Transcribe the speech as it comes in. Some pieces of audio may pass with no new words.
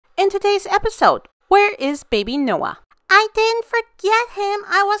today's episode. Where is baby Noah? I didn't forget him.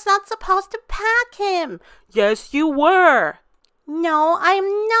 I was not supposed to pack him. Yes, you were. No, I'm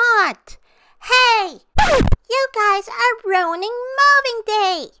not. Hey! You guys are ruining moving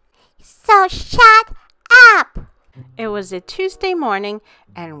day. So shut up. It was a Tuesday morning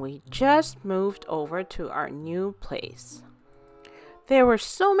and we just moved over to our new place. There were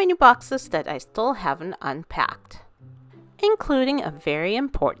so many boxes that I still haven't unpacked, including a very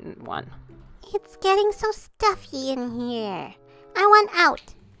important one. It's getting so stuffy in here. I want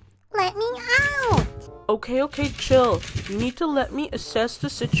out. Let me out. Okay, chill. You need to let me assess the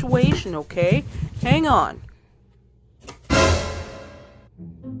situation, okay? Hang on.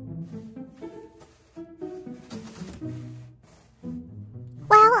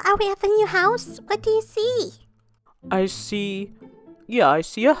 Well, are we at the new house? What do you see? I see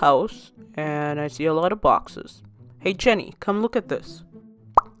a house, and I see a lot of boxes. Hey, Jenny, come look at this.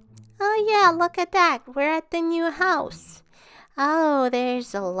 Oh yeah, look at that. We're at the new house. Oh,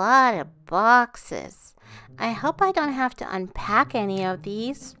 there's a lot of boxes. I hope I don't have to unpack any of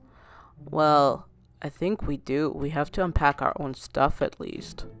these. Well, I think we do. We have to unpack our own stuff at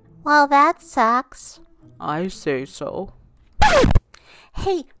least. Well, that sucks. I say so.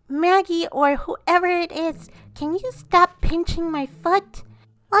 Hey, Maggie or whoever it is, can you stop pinching my foot?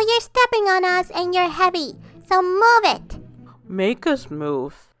 Well, you're stepping on us and you're heavy, so move it. Make us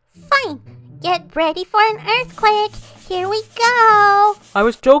move. Fine. Get ready for an earthquake. Here we go. I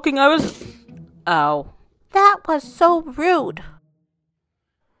was joking. Ow. That was so rude.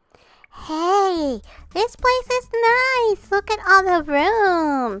 Hey, this place is nice. Look at all the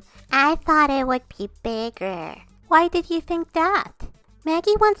room. I thought it would be bigger. Why did you think that?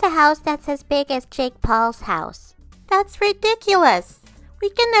 Maggie wants a house that's as big as Jake Paul's house. That's ridiculous. We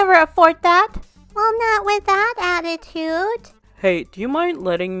can never afford that. Well, not with that attitude. Hey, do you mind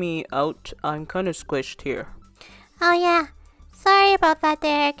letting me out? I'm kind of squished here. Oh yeah. Sorry about that,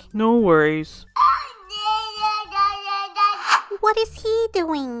 Derek. No worries. What is he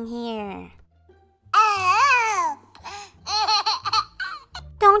doing here?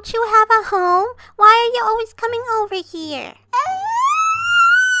 Don't you have a home? Why are you always coming over here?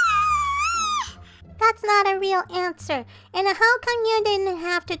 That's not a real answer. And how come you didn't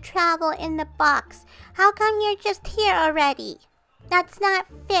have to travel in the box? How come you're just here already? That's not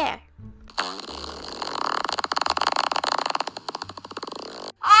fair.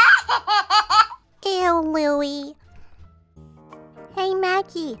 Ew, Louie. Hey,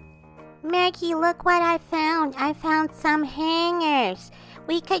 Maggie. Maggie, look what I found. I found some hangers.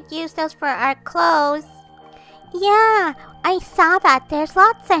 We could use those for our clothes. Yeah, I saw that. There's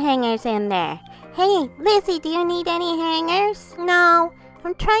lots of hangers in there. Hey, Lizzie, do you need any hangers? No,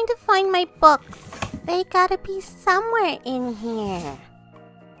 I'm trying to find my books. They gotta be somewhere in here.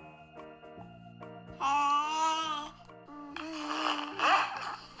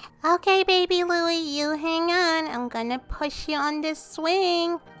 Okay, baby Louie, you hang on. I'm gonna push you on this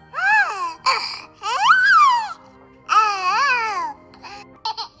swing.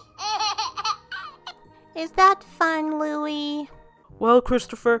 Is that fun, Louie? Well,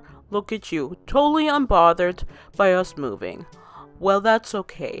 Christopher, look at you, totally unbothered by us moving. Well, that's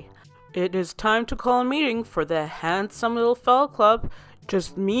okay. It is time to call a meeting for the handsome little fella club.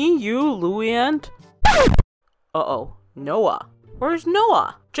 Just me, you, Louie, and... Uh-oh, Noah. Where's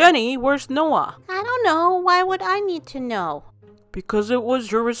Noah? Jenny, where's Noah? I don't know. Why would I need to know? Because it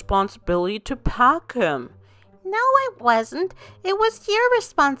was your responsibility to pack him. No, it wasn't. It was your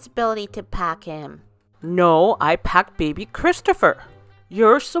responsibility to pack him. No, I packed baby Christopher.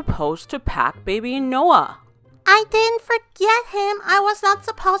 You're supposed to pack baby Noah. I didn't forget him. I was not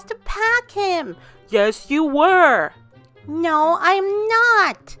supposed to pack him. Yes, you were. No, I'm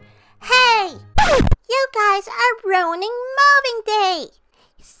not. Hey! You guys are ruining moving day.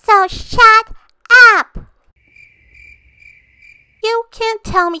 So shut up. You can't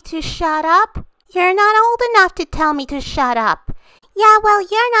tell me to shut up. You're not old enough to tell me to shut up. Yeah, well,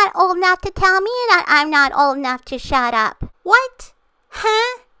 you're not old enough to tell me that I'm not old enough to shut up. What?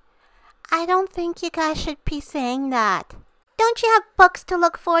 Huh? I don't think you guys should be saying that. Don't you have books to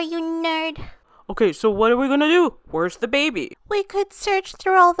look for, you nerd? Okay, so what are we gonna do? Where's the baby? We could search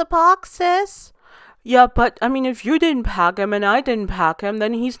through all the boxes. Yeah, but, I mean, if you didn't pack him and I didn't pack him,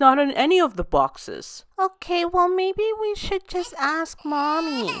 then he's not in any of the boxes. Okay, well, maybe we should just ask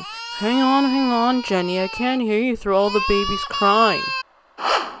Mommy. Hang on, Jenny. I can't hear you through all the babies crying.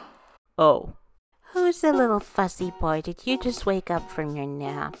 Oh. Who's the little fussy boy? Did you just wake up from your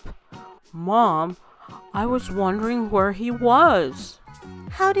nap? Mom, I was wondering where he was.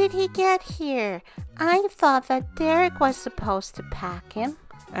 How did he get here? I thought that Derek was supposed to pack him.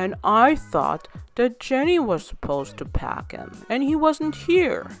 And I thought that Jenny was supposed to pack him, and he wasn't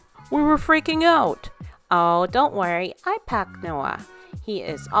here. We were freaking out. Oh, don't worry. I packed Noah. He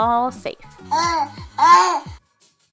is all safe.